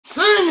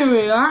here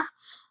we are.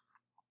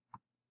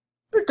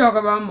 We're talking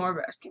about more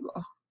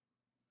basketball.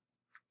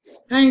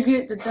 And you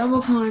get the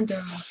double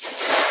counter.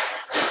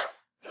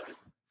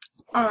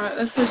 Alright,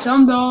 let's play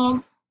some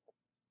dog.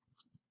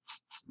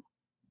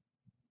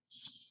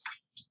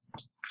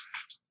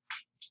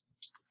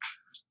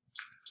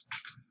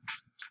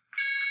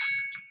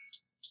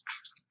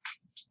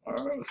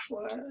 Oh,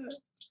 flag.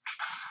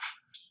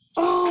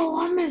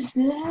 Oh, I missed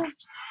that.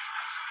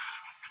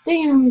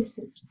 Dang it, I missed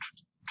it.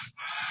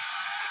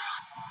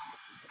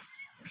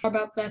 Sorry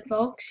about that,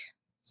 folks.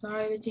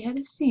 Sorry that you had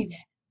to see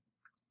that.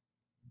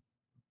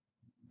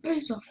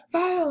 There's a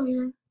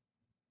failure.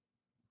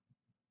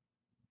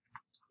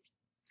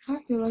 I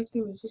feel like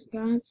there was just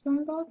got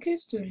some dog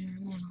history here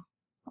now.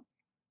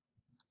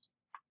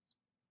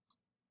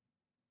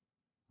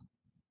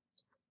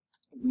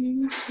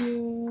 Yeah.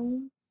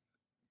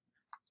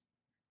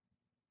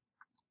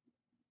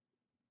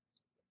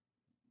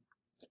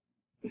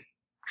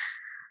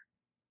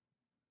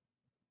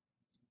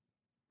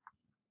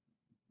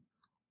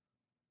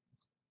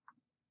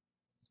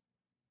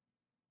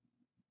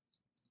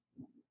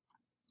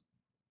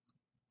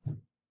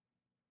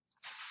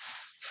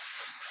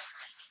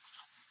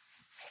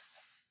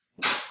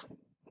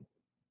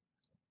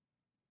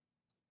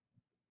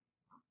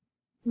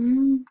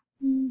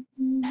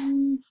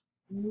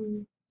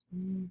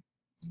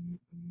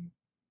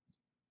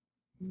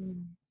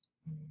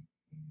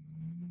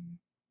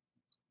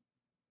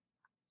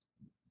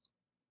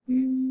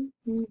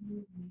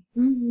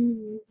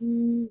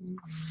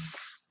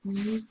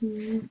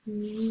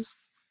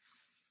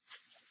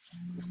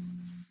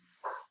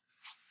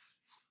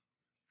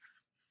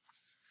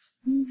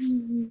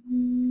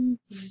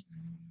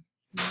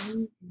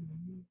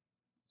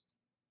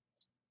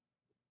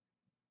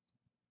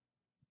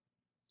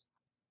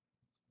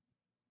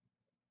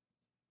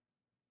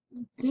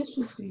 This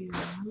would be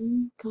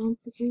one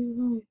complicated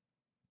life.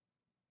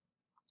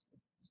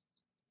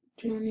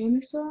 Johnny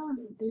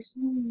Anderson, this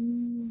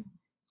one.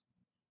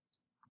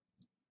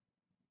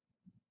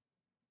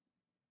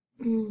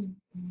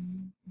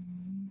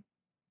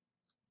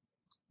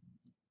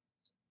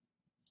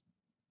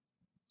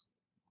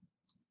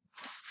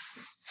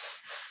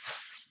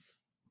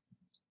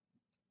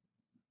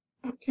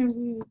 I can't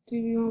believe the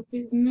TV don't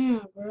fit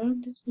now, bro.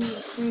 This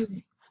is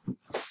crazy.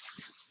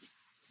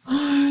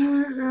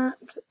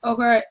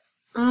 Okay.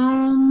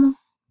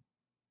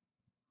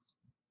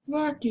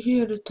 We're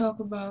here to talk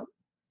about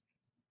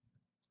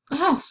a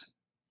house.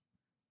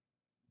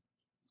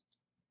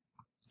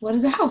 What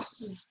is a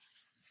house?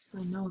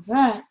 I know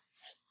that.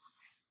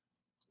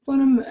 But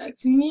I'm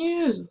asking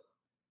you.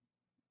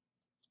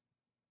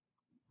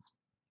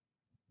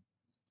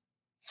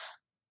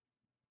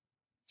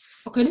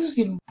 Okay, this is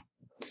getting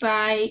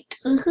psych.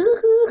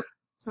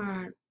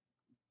 Alright.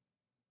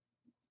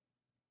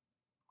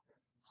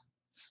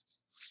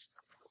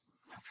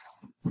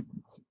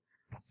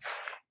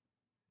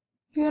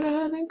 Get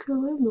ahead and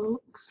color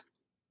books.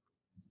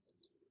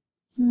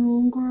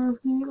 No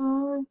grassy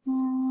eyeballs.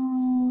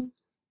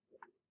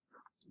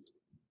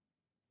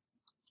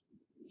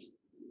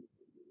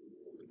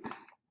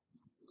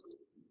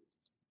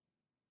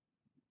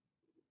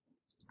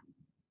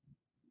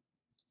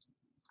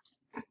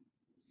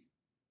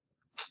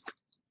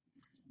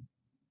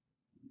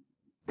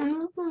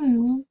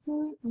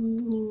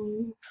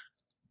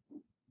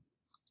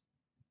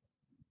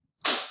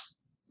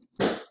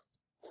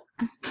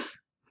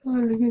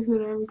 I guess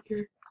what I would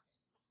care.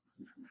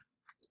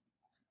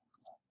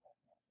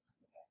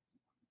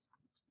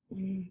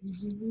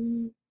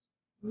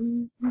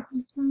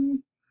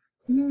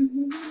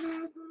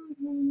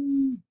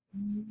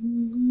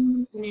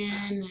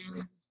 Nah.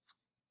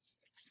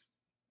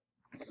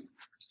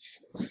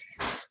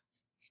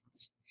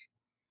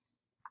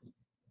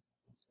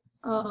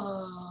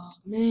 Oh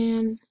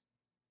man.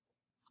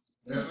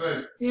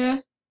 Yeah.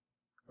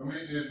 I mean,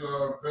 it's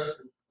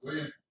vegetables.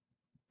 William.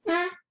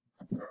 Hmm?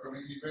 I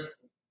mean, eat vegetables.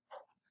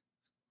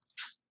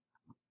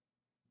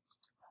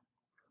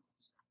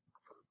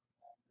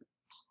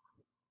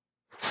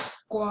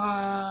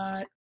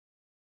 Squad.